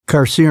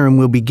Carcerum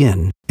will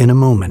begin in a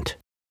moment.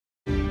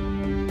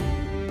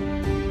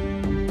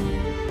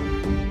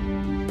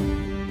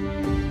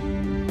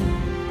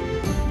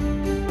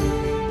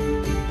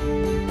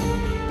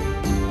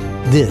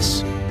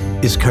 This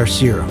is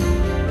Carcerum.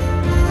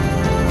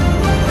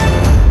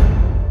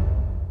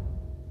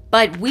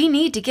 But we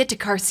need to get to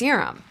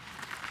Carcerum.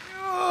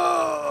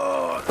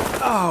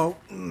 Oh,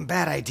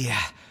 bad idea.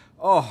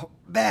 Oh,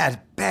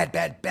 bad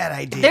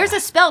idea. There's a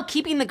spell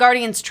keeping the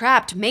Guardians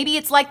trapped. Maybe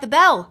it's like the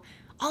bell.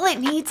 All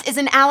it needs is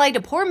an ally to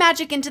pour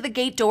magic into the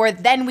gate door,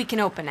 then we can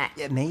open it.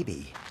 Yeah,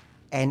 maybe.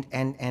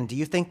 And do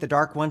you think the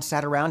Dark Ones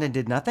sat around and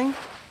did nothing?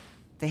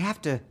 They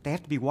have to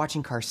be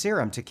watching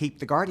Carcerum to keep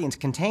the Guardians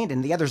contained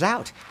and the others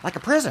out, like a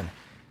prison.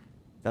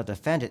 They'll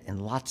defend it in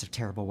lots of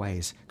terrible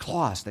ways.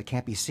 Claws that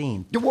can't be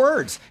seen. The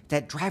words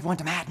that drive one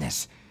to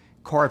madness.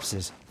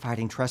 Corpses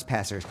fighting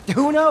trespassers.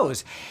 Who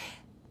knows?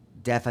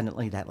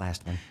 Definitely that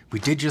last one. We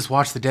did just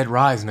watch the dead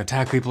rise and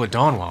attack people at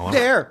Dawnwall.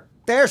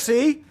 There,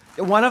 see?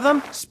 One of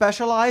them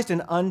specialized in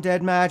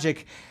undead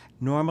magic.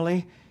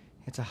 Normally,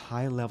 it's a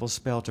high-level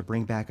spell to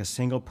bring back a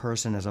single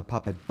person as a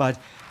puppet, but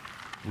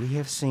we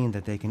have seen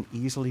that they can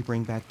easily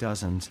bring back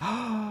dozens.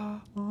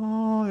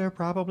 Oh, they're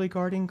probably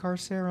guarding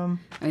Carcerum.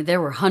 I mean, there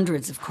were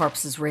hundreds of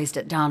corpses raised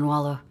at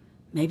Dawnwallow.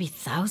 Maybe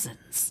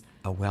thousands.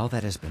 A well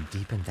that has been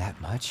deepened that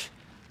much?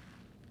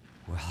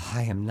 Well,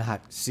 I am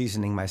not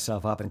seasoning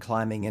myself up and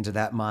climbing into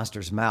that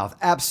monster's mouth.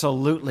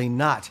 Absolutely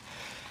not.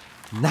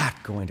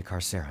 Not going to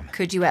Carcerum.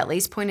 Could you at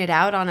least point it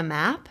out on a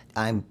map?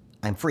 I'm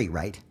free,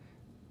 right?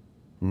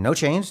 No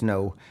chains,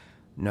 no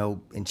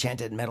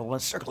enchanted metal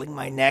encircling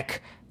my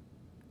neck.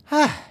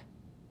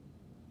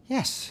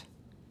 Yes,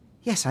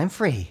 I'm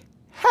free.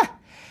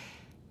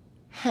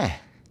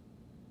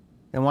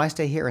 Then why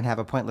stay here and have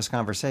a pointless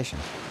conversation?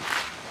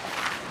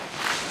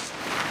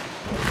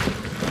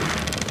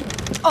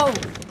 Oh,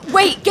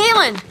 wait,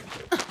 Galen!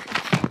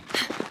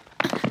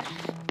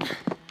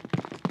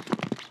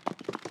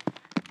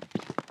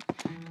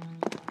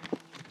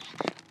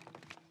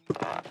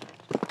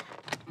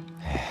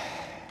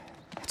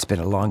 It's been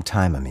a long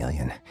time,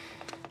 Emelian.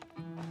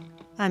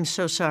 I'm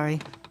so sorry.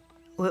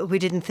 We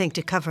didn't think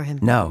to cover him.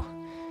 No,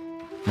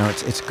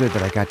 it's good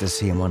that I got to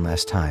see him one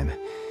last time.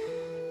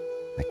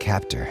 My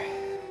captor.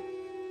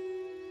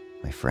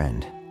 My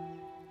friend.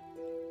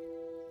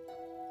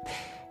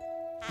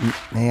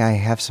 May I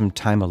have some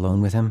time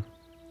alone with him?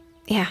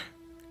 Yeah,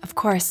 of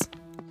course.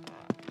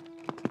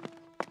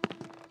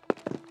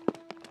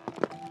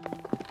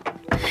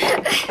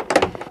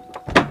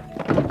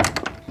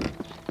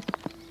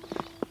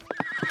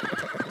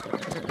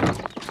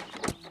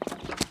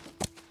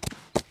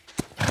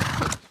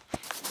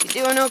 You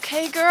doing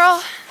okay,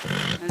 girl?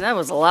 That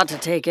was a lot to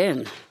take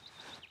in.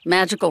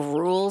 Magical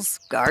rules,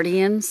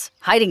 guardians,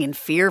 hiding in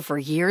fear for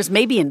years,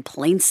 maybe in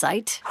plain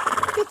sight.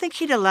 Do you think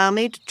he'd allow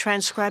me to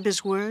transcribe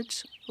his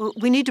words?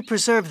 We need to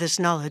preserve this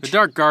knowledge. The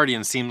Dark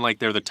Guardians seem like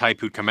they're the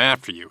type who'd come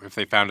after you if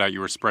they found out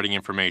you were spreading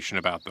information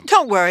about them.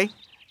 Don't worry.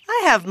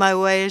 I have my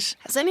ways.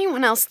 Has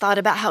anyone else thought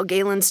about how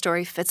Galen's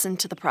story fits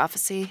into the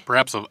prophecy?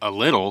 Perhaps a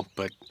little,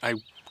 but I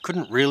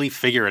couldn't really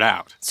figure it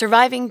out.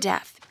 Surviving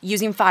death,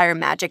 using fire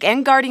magic,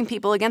 and guarding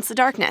people against the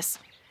darkness.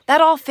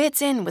 That all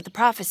fits in with the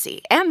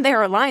prophecy, and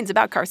there are lines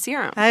about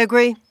Carcerum. I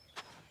agree.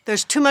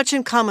 There's too much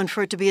in common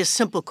for it to be a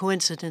simple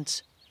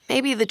coincidence.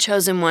 Maybe the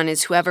chosen one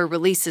is whoever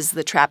releases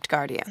the trapped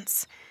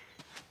guardians.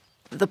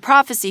 The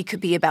prophecy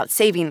could be about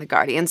saving the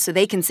guardians so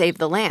they can save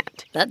the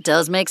land. That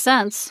does make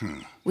sense.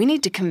 We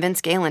need to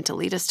convince Galen to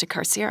lead us to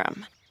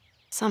Carcerum.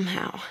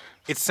 Somehow.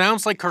 It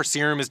sounds like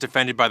Carcerum is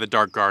defended by the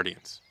Dark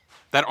Guardians.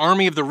 That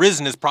army of the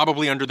Risen is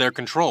probably under their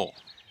control.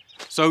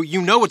 So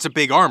you know it's a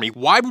big army.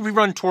 Why would we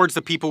run towards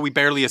the people we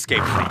barely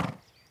escaped from?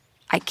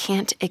 I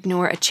can't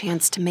ignore a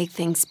chance to make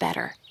things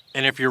better.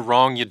 And if you're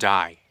wrong, you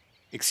die.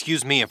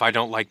 Excuse me if I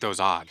don't like those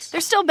odds.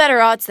 They're still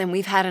better odds than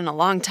we've had in a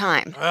long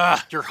time. Ugh,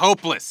 you're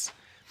hopeless.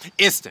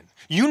 Istin,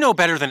 you know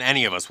better than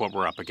any of us what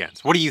we're up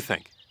against. What do you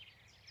think?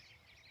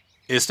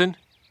 Istin?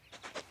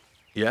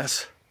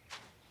 Yes?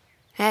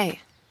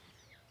 Hey,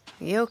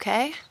 you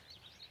okay?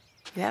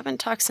 You haven't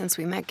talked since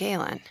we met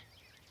Galen.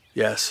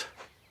 Yes.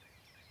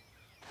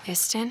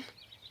 Istin?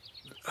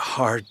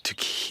 Hard to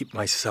keep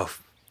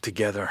myself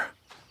together.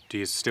 Do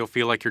you still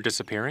feel like you're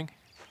disappearing?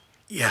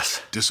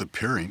 Yes.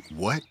 Disappearing?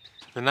 What?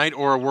 The night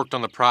Aura worked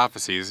on the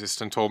prophecies,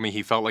 Istin told me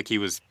he felt like he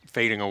was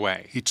fading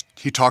away.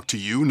 He talked to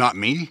you, not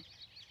me?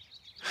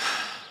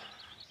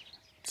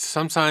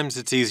 Sometimes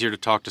it's easier to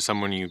talk to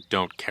someone you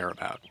don't care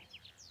about.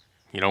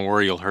 You don't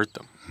worry you'll hurt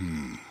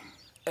them.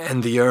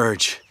 And the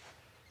urge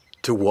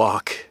to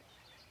walk,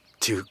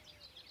 to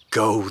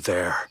go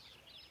there.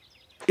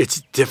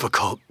 It's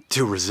difficult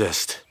to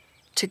resist.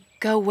 To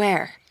go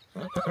where?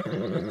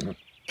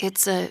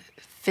 It's a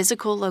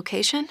physical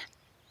location?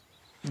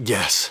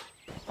 Yes.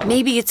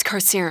 Maybe it's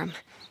Carcerum.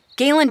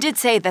 Galen did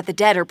say that the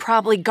dead are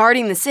probably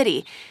guarding the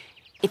city.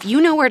 If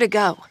you know where to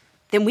go,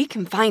 then we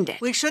can find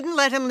it. We shouldn't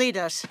let him lead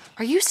us.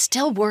 Are you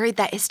still worried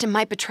that Istin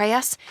might betray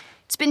us?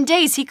 It's been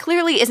days. He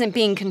clearly isn't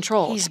being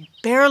controlled. He's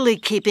barely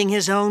keeping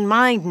his own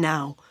mind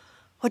now.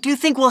 What do you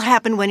think will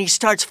happen when he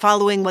starts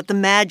following what the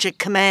magic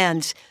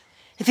commands?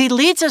 If he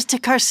leads us to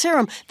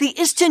Carcerum, the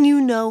Istin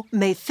you know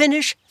may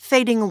finish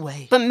fading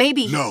away. But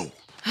maybe... No.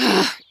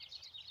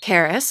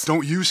 Karis.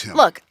 Don't use him.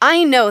 Look,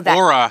 I know that...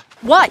 Aura.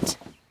 What?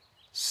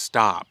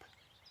 Stop.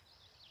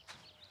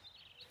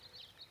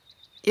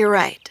 You're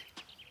right.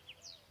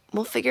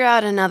 We'll figure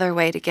out another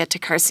way to get to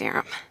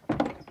Carcerum.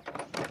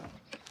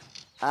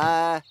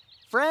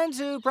 Friends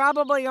who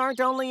probably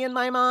aren't only in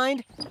my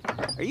mind.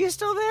 Are you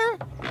still there?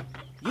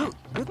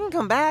 You can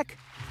come back.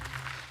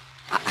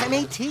 I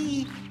made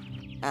tea.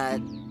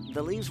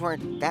 The leaves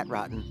weren't that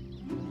rotten.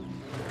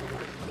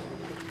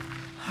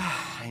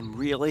 I'm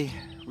really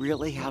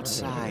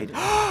outside.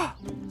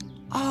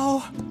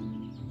 Oh,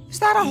 is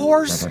that a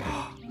horse?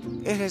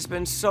 It has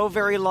been so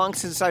very long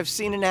since I've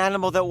seen an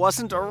animal that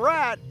wasn't a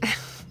rat.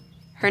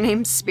 Her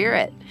name's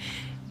Spirit.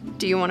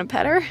 Do you want to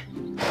pet her?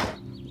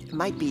 It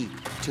might be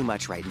too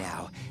much right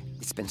now.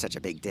 It's been such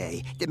a big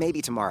day.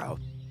 Maybe tomorrow.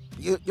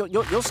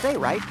 You'll stay,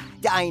 right?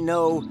 I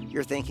know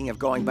you're thinking of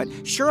going, but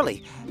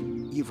surely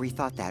you've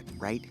rethought that,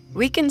 right?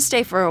 We can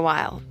stay for a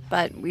while,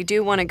 but we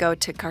do want to go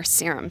to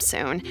Carcerum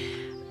soon.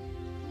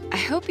 I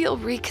hope you'll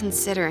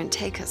reconsider and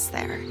take us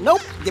there.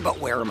 Nope. Yeah, but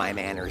where are my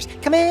manners?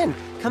 Come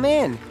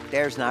in.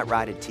 There's not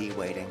rotted tea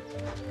waiting.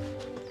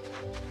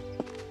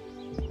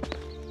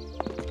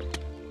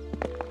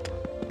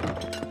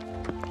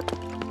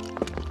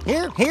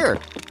 Here.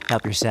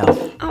 Help yourself.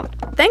 Oh,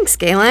 thanks,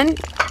 Galen.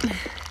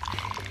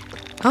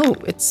 Oh,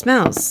 it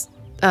smells,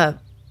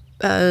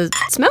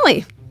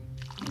 smelly.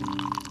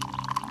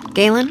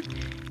 Galen,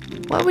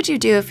 what would you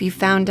do if you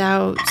found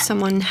out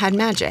someone had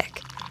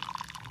magic?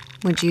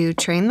 Would you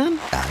train them?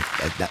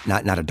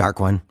 Not a dark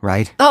one,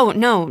 right? Oh,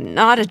 no,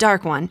 not a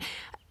dark one.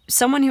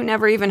 Someone who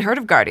never even heard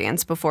of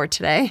Guardians before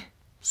today.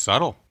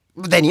 Subtle.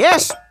 Then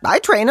yes, I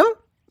train them.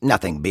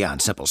 Nothing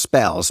beyond simple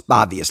spells,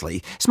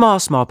 obviously.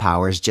 Small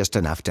powers, just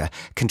enough to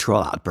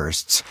control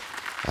outbursts.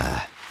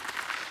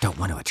 Don't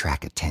want to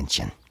attract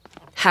attention.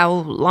 How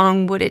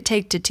long would it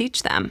take to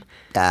teach them?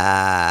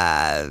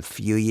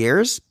 Few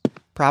years,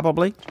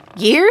 probably.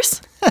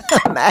 Years?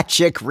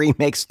 Magic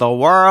remakes the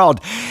world.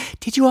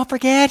 Did you all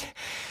forget?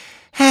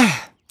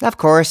 Of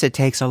course, it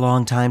takes a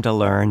long time to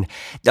learn.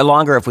 The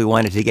longer if we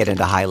wanted to get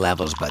into high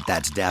levels, but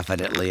that's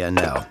definitely a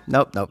no.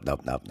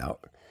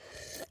 Nope.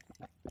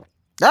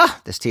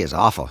 Ah, this tea is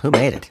awful. Who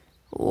made it?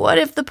 What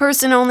if the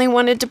person only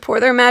wanted to pour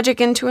their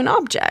magic into an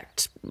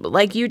object,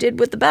 like you did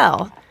with the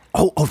bell?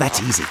 Oh, that's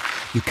easy.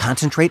 You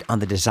concentrate on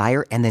the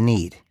desire and the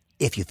need.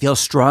 If you feel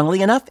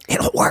strongly enough,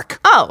 it'll work.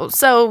 Oh,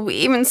 so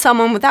even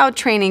someone without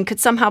training could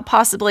somehow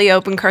possibly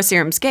open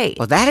Carcerum's gate.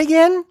 Well, that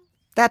again?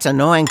 That's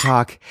annoying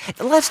talk.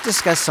 Let's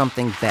discuss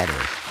something better.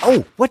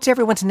 Oh, what's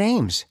everyone's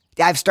names?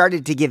 I've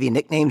started to give you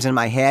nicknames in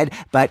my head,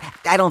 but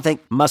I don't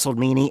think Muscled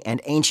Meanie and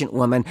Ancient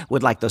Woman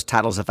would like those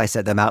titles if I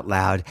said them out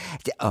loud.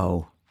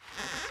 Oh,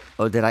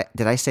 did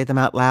I say them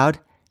out loud?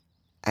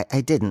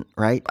 I didn't,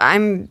 right?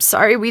 I'm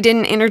sorry we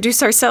didn't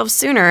introduce ourselves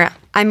sooner.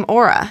 I'm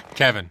Aura.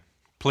 Kevin,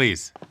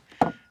 please,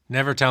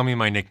 never tell me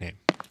my nickname.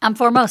 I'm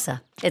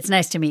Formosa. It's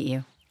nice to meet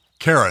you.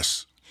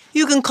 Karis.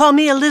 You can call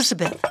me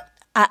Elizabeth.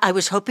 I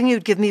was hoping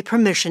you'd give me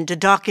permission to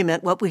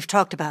document what we've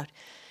talked about.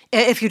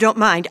 If you don't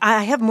mind,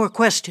 I have more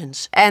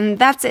questions. And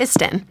that's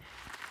Istin.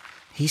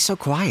 He's so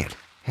quiet.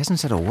 Hasn't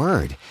said a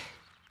word.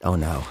 Oh,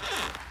 no.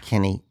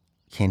 Can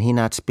he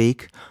not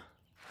speak?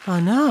 Oh,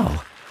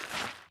 no.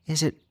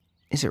 Is it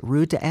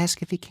rude to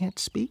ask if he can't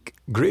speak?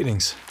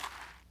 Greetings.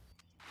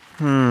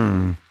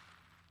 Why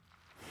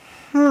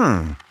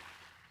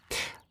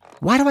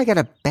do I get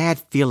a bad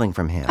feeling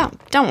from him? Oh,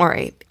 don't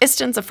worry.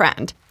 Istin's a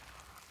friend.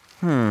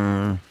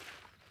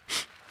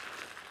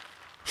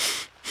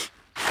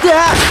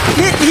 Yeah,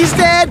 he's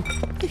dead!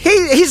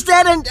 He's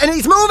dead and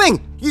he's moving!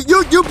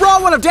 You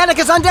brought one of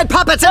Danica's undead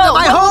puppets into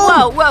my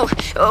home! Whoa.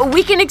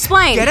 We can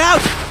explain. Get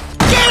out!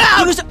 Get out!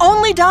 He was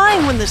only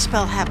dying when the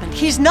spell happened.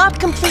 He's not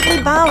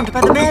completely bound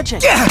by the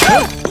magic.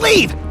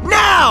 Leave!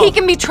 Now! He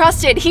can be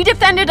trusted. He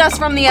defended us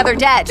from the other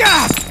dead.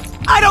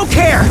 I don't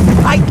care!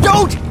 I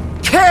don't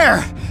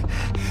care!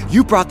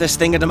 You brought this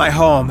thing into my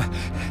home.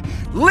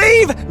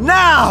 Leave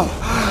now!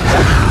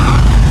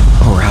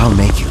 Or I'll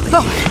make you leave.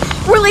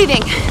 Oh, we're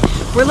leaving.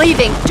 We're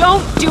leaving.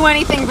 Don't do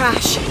anything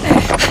rash.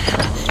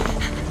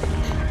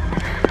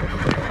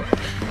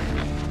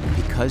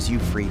 Because you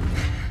freed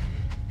me,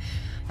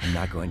 I'm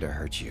not going to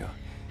hurt you.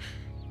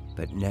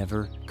 But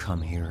never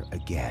come here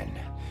again.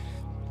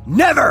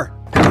 Never!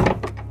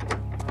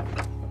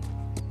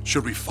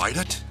 Should we fight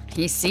it?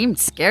 He seemed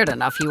scared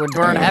enough he would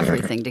burn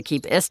everything to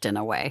keep Istin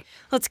away.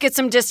 Let's get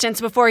some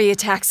distance before he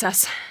attacks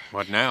us.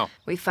 What now?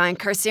 We find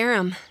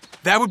Carcerum.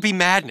 That would be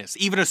madness,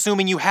 even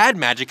assuming you had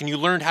magic and you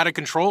learned how to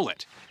control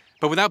it.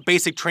 But without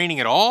basic training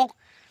at all,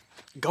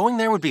 going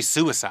there would be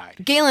suicide.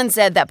 Galen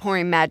said that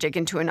pouring magic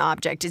into an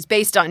object is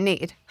based on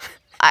need.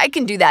 I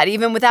can do that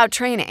even without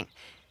training.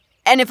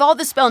 And if all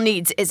the spell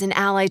needs is an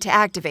ally to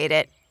activate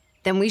it,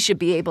 then we should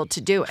be able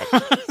to do it.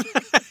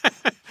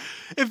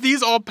 If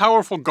these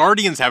all-powerful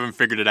guardians haven't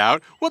figured it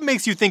out, what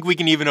makes you think we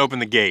can even open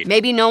the gate?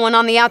 Maybe no one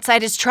on the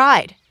outside has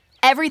tried.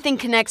 Everything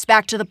connects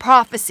back to the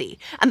prophecy,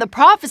 and the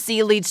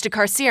prophecy leads to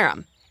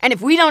Carcerum. And if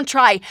we don't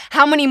try,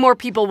 how many more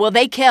people will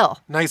they kill?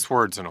 Nice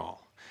words and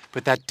all,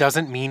 but that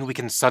doesn't mean we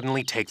can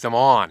suddenly take them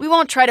on. We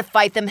won't try to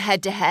fight them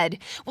head to head.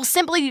 We'll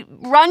simply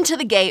run to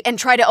the gate and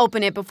try to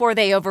open it before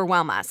they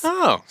overwhelm us.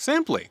 Oh,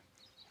 simply.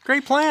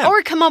 Great plan.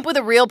 Or come up with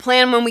a real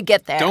plan when we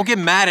get there. Don't get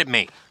mad at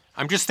me.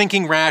 I'm just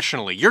thinking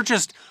rationally. You're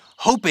just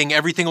hoping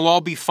everything will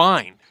all be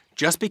fine.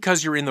 Just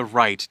because you're in the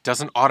right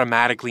doesn't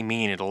automatically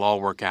mean it'll all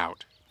work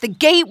out. The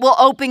gate will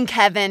open,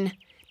 Kevin.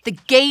 The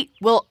gate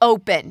will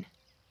open.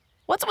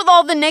 What's with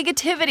all the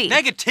negativity?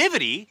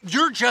 Negativity?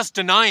 You're just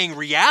denying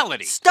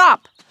reality.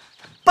 Stop!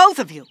 Both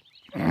of you.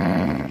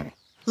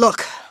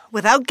 Look,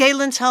 without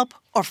Galen's help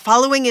or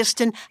following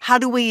Istin, how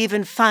do we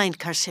even find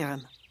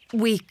Carcerum?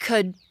 We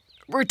could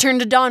return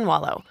to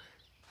Dawnwallow.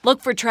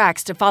 Look for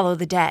tracks to follow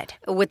the dead.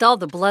 With all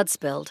the blood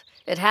spilled,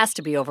 it has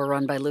to be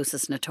overrun by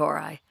Lucis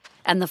Naturae,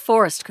 and the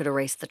forest could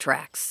erase the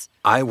tracks.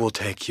 I will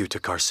take you to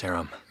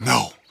Carcerum.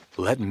 No.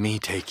 Let me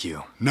take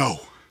you. No.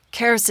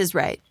 Karis is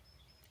right.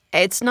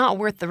 It's not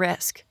worth the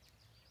risk.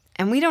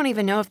 And we don't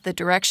even know if the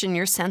direction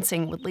you're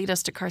sensing would lead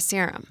us to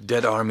Carcerum.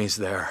 Dead armies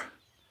there.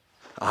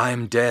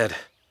 I'm dead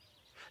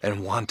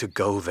and want to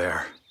go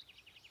there.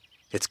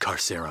 It's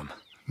Carcerum.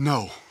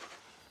 No.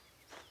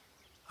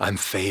 I'm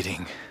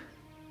fading.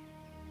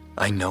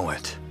 I know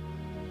it.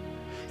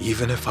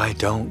 Even if I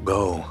don't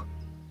go,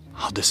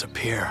 I'll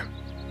disappear.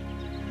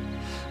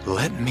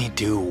 Let me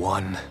do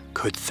one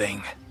good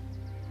thing.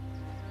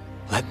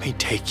 Let me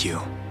take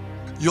you.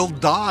 You'll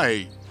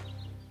die.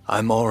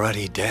 I'm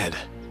already dead.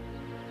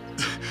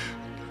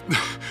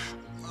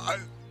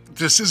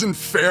 This isn't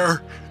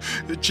fair.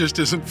 It just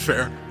isn't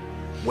fair.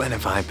 When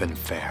have I been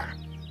fair?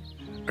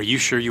 Are you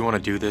sure you want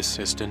to do this,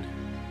 Istin?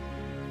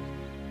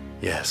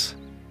 Yes.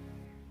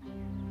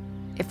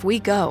 If we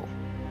go,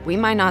 we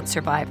might not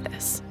survive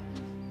this.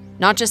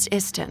 Not just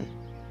Istin.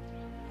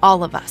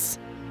 All of us.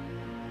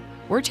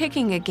 We're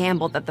taking a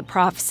gamble that the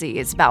prophecy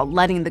is about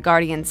letting the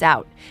Guardians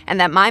out, and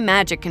that my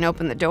magic can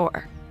open the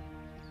door.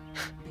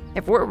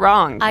 If we're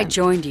wrong, I then...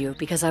 joined you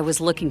because I was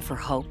looking for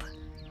hope.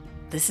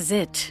 This is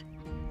it.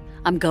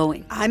 I'm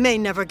going. I may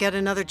never get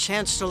another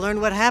chance to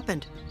learn what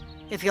happened.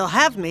 If you'll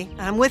have me,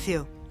 I'm with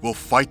you. We'll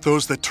fight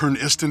those that turn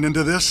Istin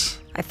into this?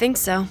 I think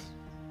so.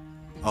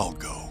 I'll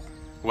go.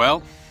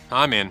 Well,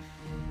 I'm in.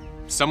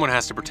 Someone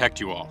has to protect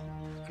you all.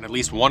 And at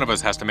least one of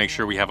us has to make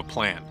sure we have a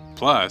plan.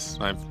 Plus,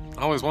 I've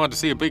always wanted to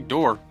see a big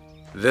door.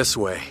 This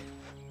way.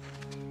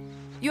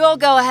 You all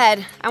go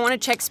ahead. I want to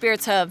check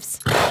Spirit's hooves.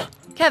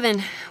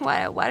 Kevin,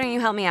 why don't you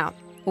help me out?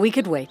 We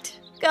could wait.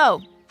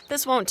 Go.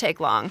 This won't take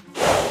long.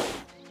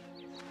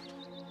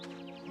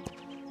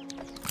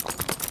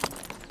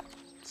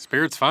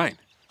 Spirit's fine.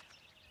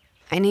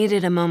 I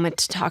needed a moment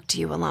to talk to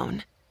you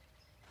alone.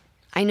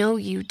 I know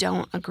you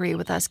don't agree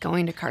with us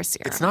going to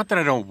Carcerum. It's not that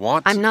I don't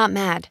want to. I'm not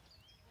mad.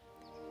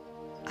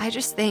 I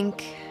just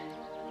think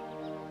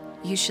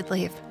you should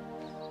leave.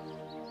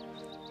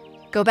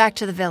 Go back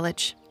to the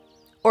village.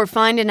 Or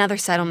find another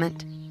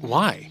settlement.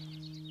 Why?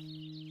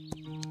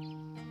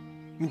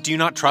 Do you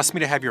not trust me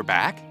to have your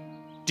back?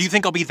 Do you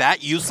think I'll be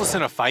that useless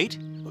in a fight?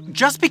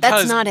 Just because...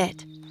 That's not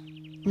it.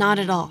 Not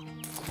at all.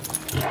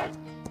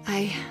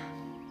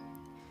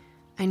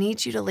 I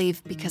need you to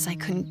leave because I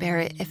couldn't bear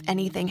it if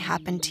anything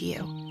happened to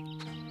you.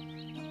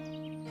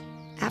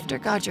 After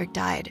Godric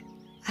died,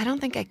 I don't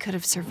think I could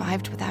have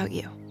survived without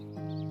you.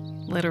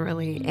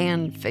 Literally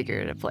and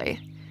figuratively.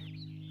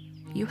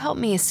 You helped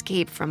me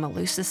escape from a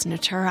Lucis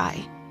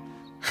Naturae.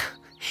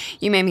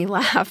 You made me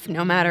laugh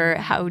no matter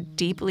how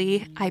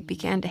deeply I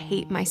began to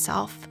hate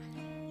myself.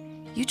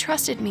 You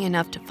trusted me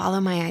enough to follow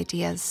my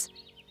ideas,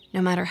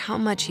 no matter how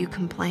much you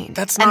complained.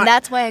 And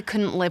that's why I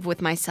couldn't live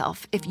with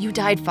myself if you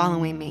died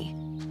following me.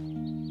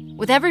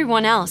 With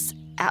everyone else,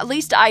 at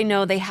least I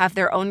know they have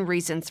their own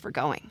reasons for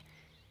going.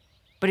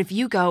 But if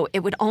you go,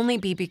 it would only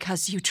be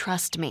because you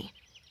trust me,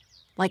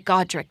 like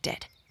Godric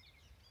did.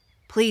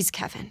 Please,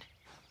 Kevin.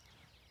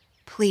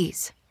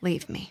 Please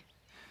leave me.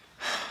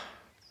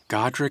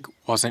 Godric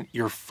wasn't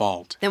your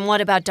fault. Then what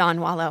about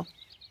Dawnwallow?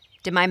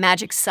 Did my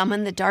magic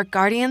summon the Dark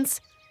Guardians?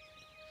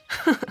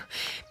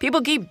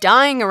 People keep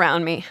dying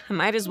around me. I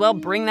might as well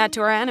bring that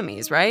to our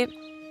enemies, right?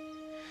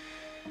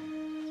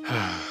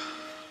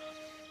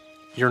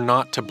 You're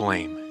not to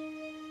blame.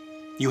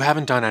 You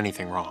haven't done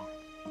anything wrong.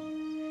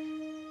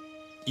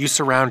 You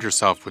surround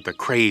yourself with the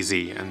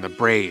crazy and the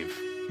brave,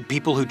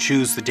 people who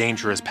choose the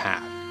dangerous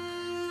path.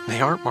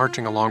 They aren't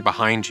marching along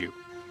behind you.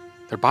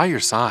 They're by your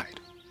side.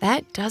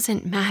 That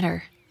doesn't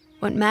matter.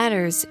 What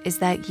matters is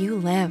that you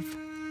live.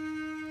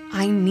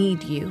 I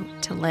need you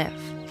to live.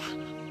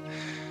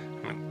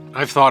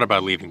 I've thought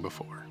about leaving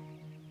before.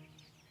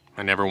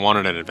 I never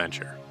wanted an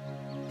adventure.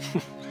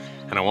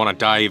 And I want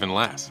to die even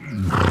less.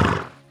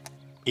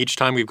 Each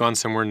time we've gone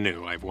somewhere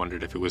new, I've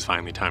wondered if it was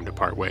finally time to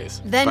part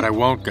ways. But I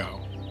won't go.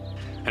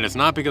 And it's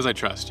not because I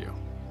trust you.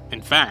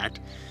 In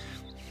fact,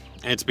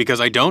 it's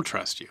because I don't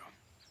trust you.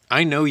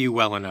 I know you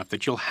well enough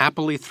that you'll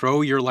happily throw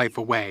your life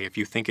away if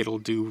you think it'll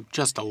do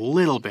just a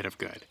little bit of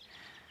good.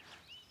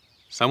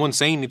 Someone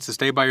sane needs to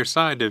stay by your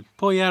side to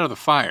pull you out of the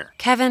fire.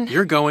 Kevin.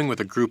 You're going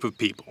with a group of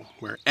people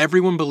where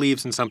everyone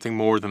believes in something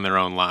more than their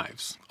own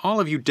lives.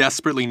 All of you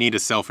desperately need a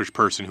selfish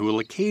person who will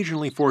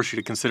occasionally force you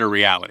to consider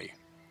reality.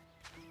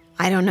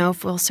 I don't know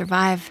if we'll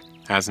survive.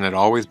 Hasn't it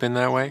always been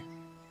that way?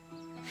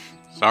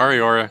 Sorry,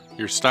 Aura,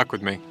 you're stuck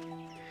with me.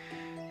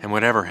 And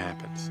whatever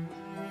happens,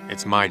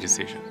 it's my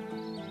decision,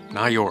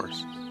 not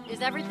yours.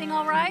 Is everything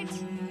all right?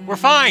 We're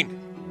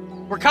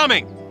fine! We're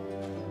coming!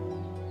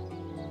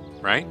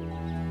 Right?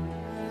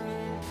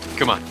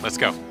 Come on, let's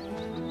go.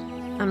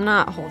 I'm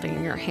not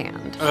holding your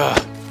hand.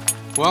 Ugh.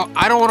 Well,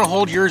 I don't want to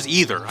hold yours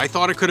either. I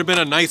thought it could have been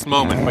a nice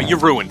moment, but you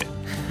ruined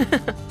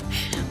it.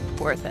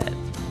 Worth it.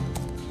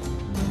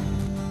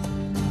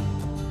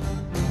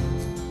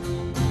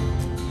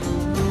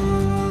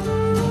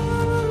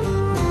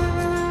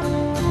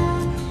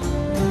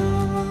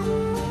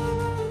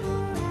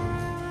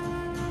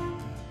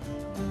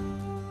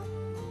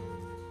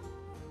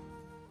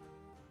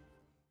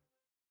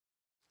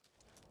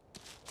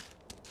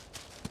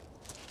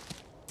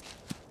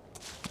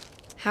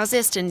 How's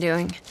Istin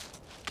doing?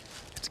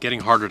 It's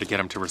getting harder to get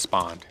him to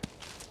respond.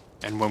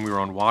 And when we were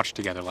on watch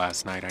together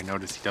last night, I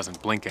noticed he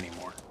doesn't blink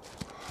anymore.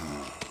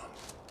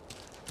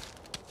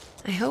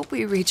 I hope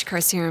we reach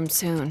Carcerum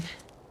soon.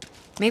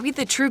 Maybe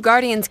the true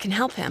Guardians can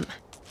help him.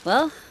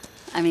 Well,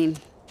 I mean,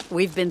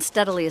 we've been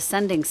steadily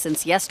ascending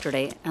since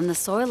yesterday, and the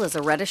soil is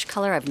a reddish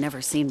color I've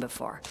never seen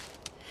before.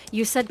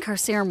 You said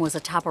Carcerum was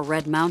atop a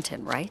red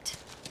mountain, right?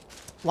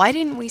 Why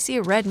didn't we see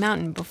a red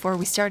mountain before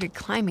we started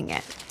climbing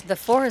it? The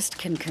forest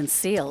can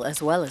conceal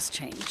as well as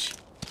change.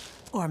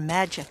 Or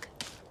magic.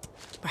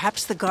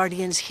 Perhaps the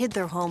Guardians hid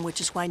their home, which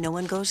is why no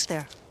one goes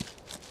there.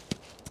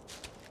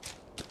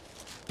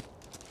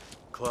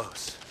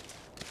 Close.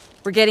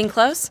 We're getting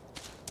close?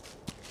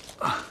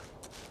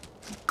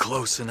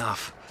 Close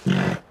enough.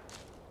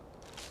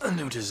 A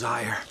new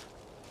desire.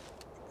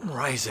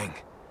 Rising.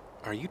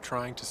 Are you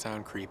trying to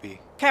sound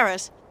creepy?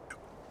 Karis.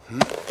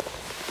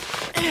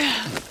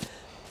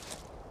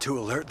 To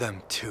alert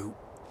them to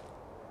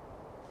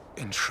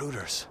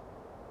intruders.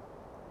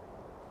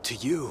 To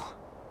you.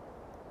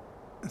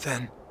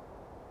 Then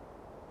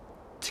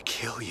to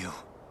kill you.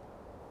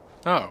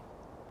 Oh.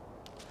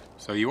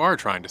 So you are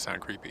trying to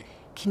sound creepy.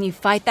 Can you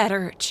fight that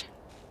urge?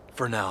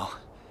 For now.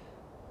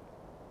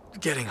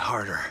 Getting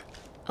harder.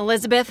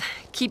 Elizabeth,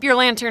 keep your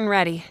lantern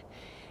ready.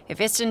 If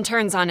Istin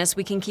turns on us,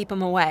 we can keep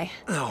him away.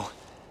 No.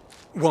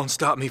 Won't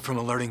stop me from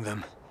alerting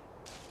them.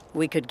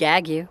 We could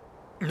gag you.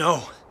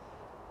 No.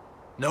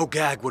 No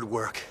gag would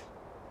work.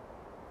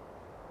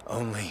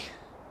 Only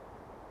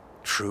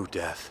true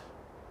death.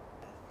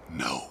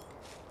 No.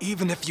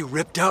 Even if you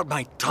ripped out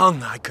my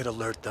tongue, I could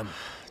alert them.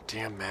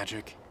 Damn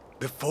magic.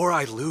 Before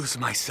I lose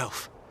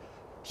myself,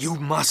 you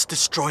must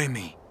destroy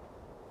me.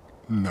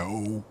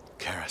 No.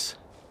 Karis,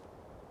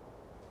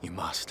 you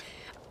must.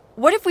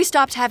 What if we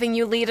stopped having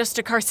you lead us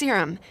to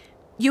Carcerum?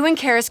 You and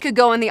Karis could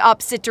go in the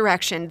opposite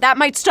direction. That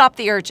might stop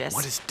the urges.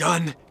 What is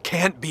done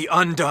can't be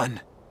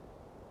undone.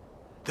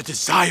 The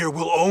desire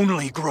will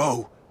only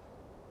grow.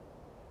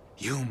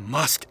 You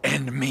must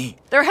end me.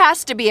 There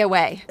has to be a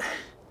way.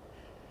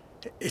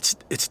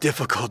 It's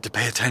difficult to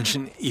pay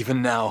attention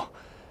even now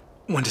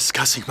when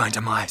discussing my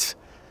demise.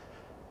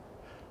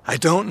 I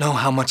don't know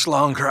how much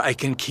longer I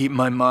can keep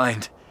my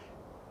mind.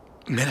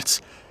 Minutes,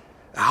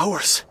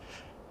 hours.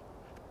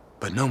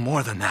 But no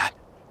more than that.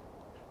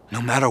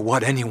 No matter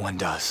what anyone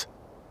does.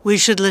 We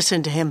should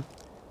listen to him.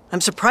 I'm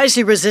surprised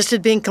he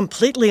resisted being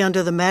completely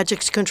under the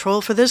magic's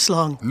control for this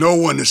long. No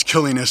one is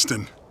killing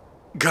Istin.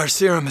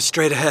 Carcerum is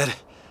straight ahead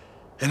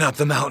and up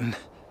the mountain.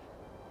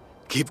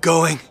 Keep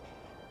going,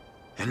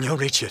 and you'll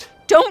reach it.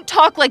 Don't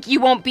talk like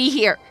you won't be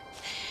here.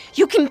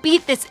 You can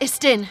beat this,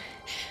 Istin.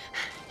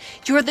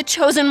 You're the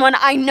chosen one.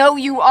 I know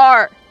you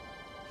are.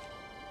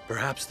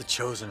 Perhaps the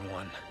chosen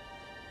one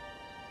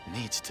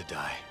needs to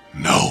die.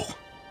 No.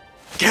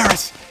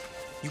 Karis,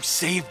 you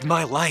saved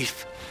my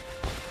life.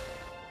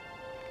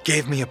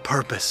 Gave me a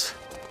purpose.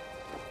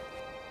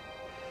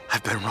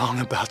 I've been wrong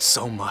about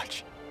so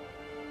much,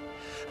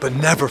 but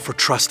never for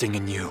trusting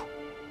in you.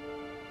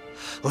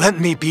 Let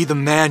me be the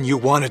man you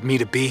wanted me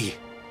to be.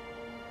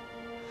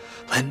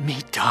 Let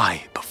me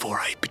die before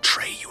I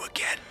betray you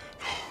again.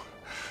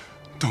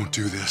 Don't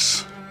do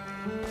this.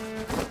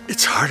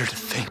 It's harder to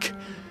think.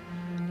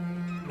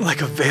 Like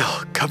a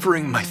veil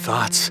covering my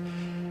thoughts.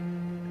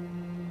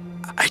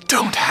 I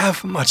don't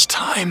have much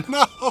time.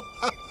 No.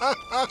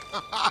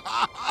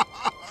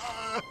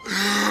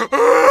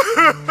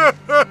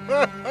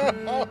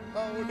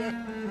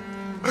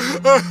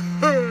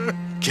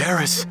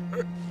 Karis,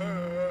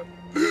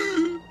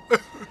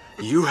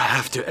 you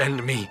have to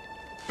end me.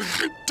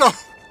 Don't.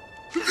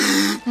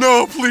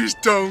 No, please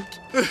don't.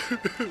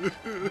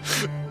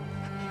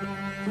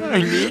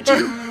 I need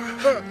you.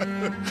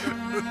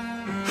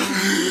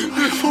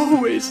 I've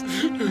always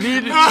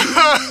needed you.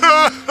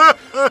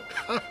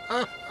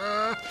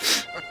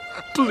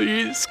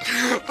 Please,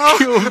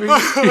 kill me.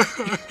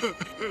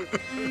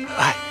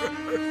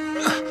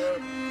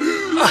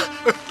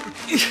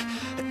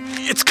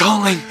 It's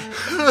calling.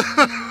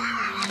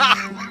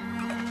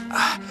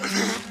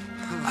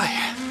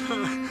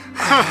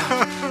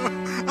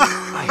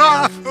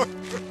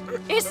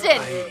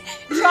 Easton,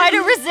 try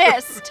to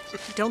resist. I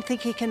don't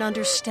think he can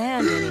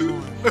understand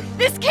anymore.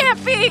 This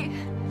can't be.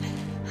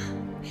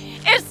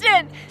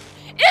 Easton!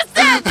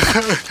 Easton!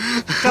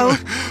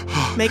 Don't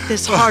make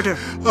this harder.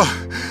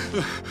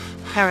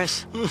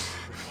 Harris,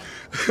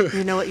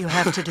 you know what you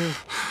have to do.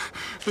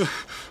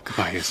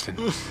 Goodbye, Easton.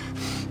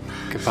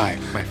 Goodbye,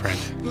 my friend.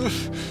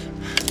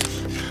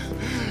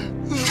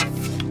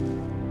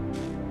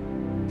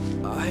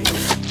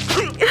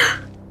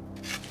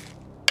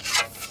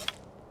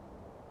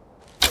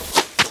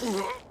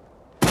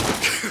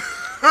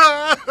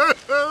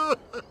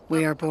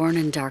 We are born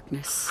in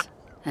darkness,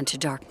 and to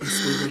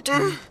darkness we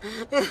return.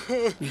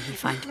 May he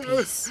find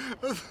peace.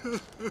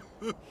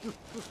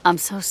 I'm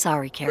so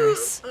sorry,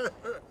 Karis.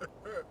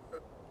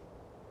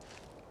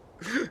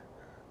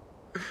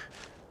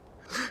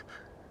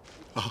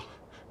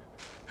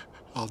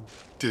 I'll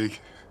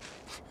dig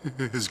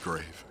his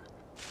grave.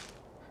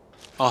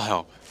 I'll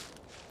help.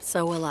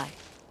 So will I.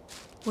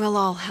 We'll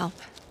all help.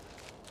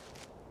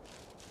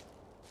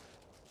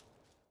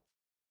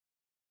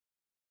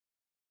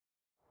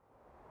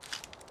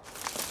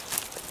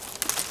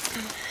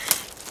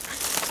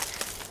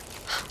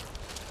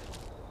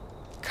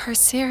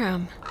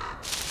 Carcerum.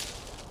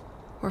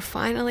 We're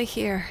finally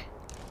here.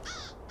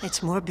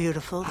 It's more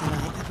beautiful than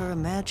I ever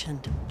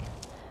imagined.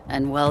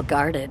 And well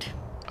guarded.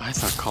 I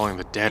thought calling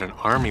the dead an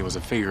army was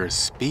a figure of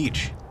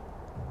speech.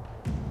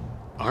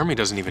 Army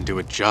doesn't even do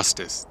it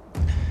justice.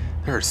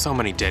 There are so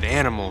many dead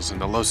animals in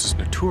the Losus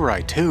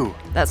Naturae, too.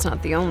 That's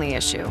not the only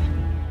issue.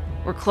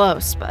 We're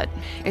close, but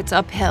it's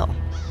uphill.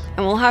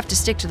 And we'll have to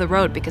stick to the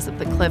road because of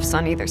the cliffs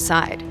on either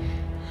side.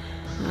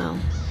 Well,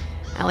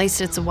 at least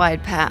it's a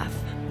wide path.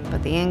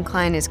 But the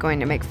incline is going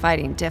to make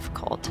fighting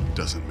difficult.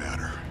 Doesn't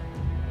matter.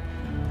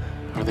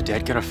 Are the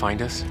dead gonna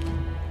find us?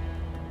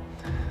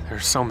 There are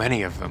so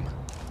many of them.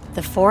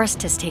 The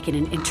forest has taken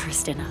an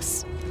interest in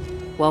us.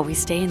 While we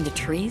stay in the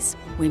trees,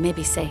 we may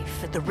be safe.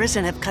 But the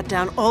Risen have cut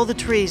down all the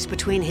trees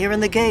between here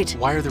and the gate.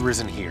 Why are the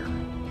Risen here?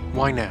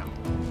 Why now?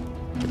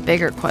 The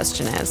bigger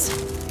question is,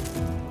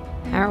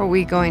 how are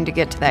we going to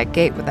get to that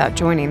gate without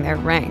joining their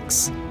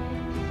ranks?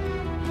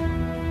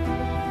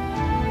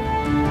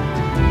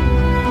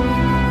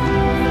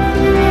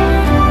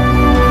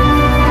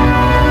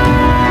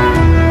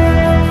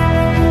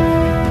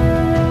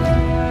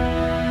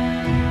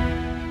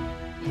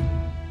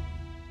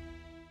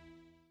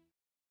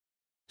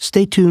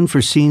 Stay tuned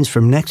for scenes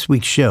from next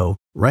week's show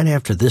right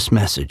after this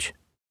message.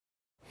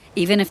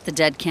 Even if the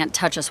dead can't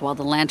touch us while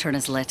the lantern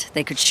is lit,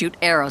 they could shoot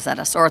arrows at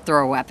us or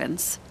throw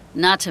weapons.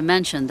 Not to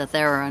mention that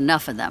there are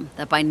enough of them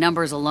that by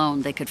numbers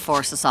alone they could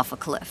force us off a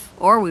cliff,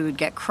 or we would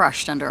get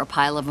crushed under a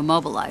pile of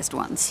immobilized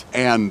ones.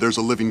 And there's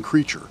a living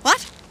creature.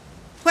 What?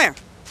 Where?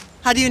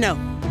 How do you know?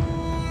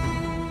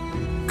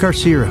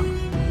 Carcerum,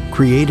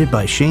 created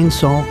by Shane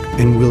Salk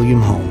and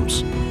William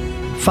Holmes.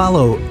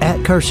 Follow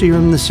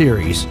 @Carcerum the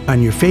series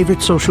on your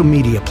favorite social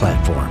media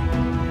platform.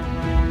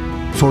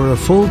 For a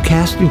full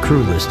cast and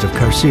crew list of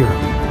Carcerum,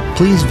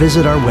 please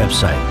visit our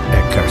website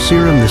at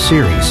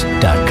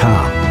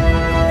carcerumtheseries.com.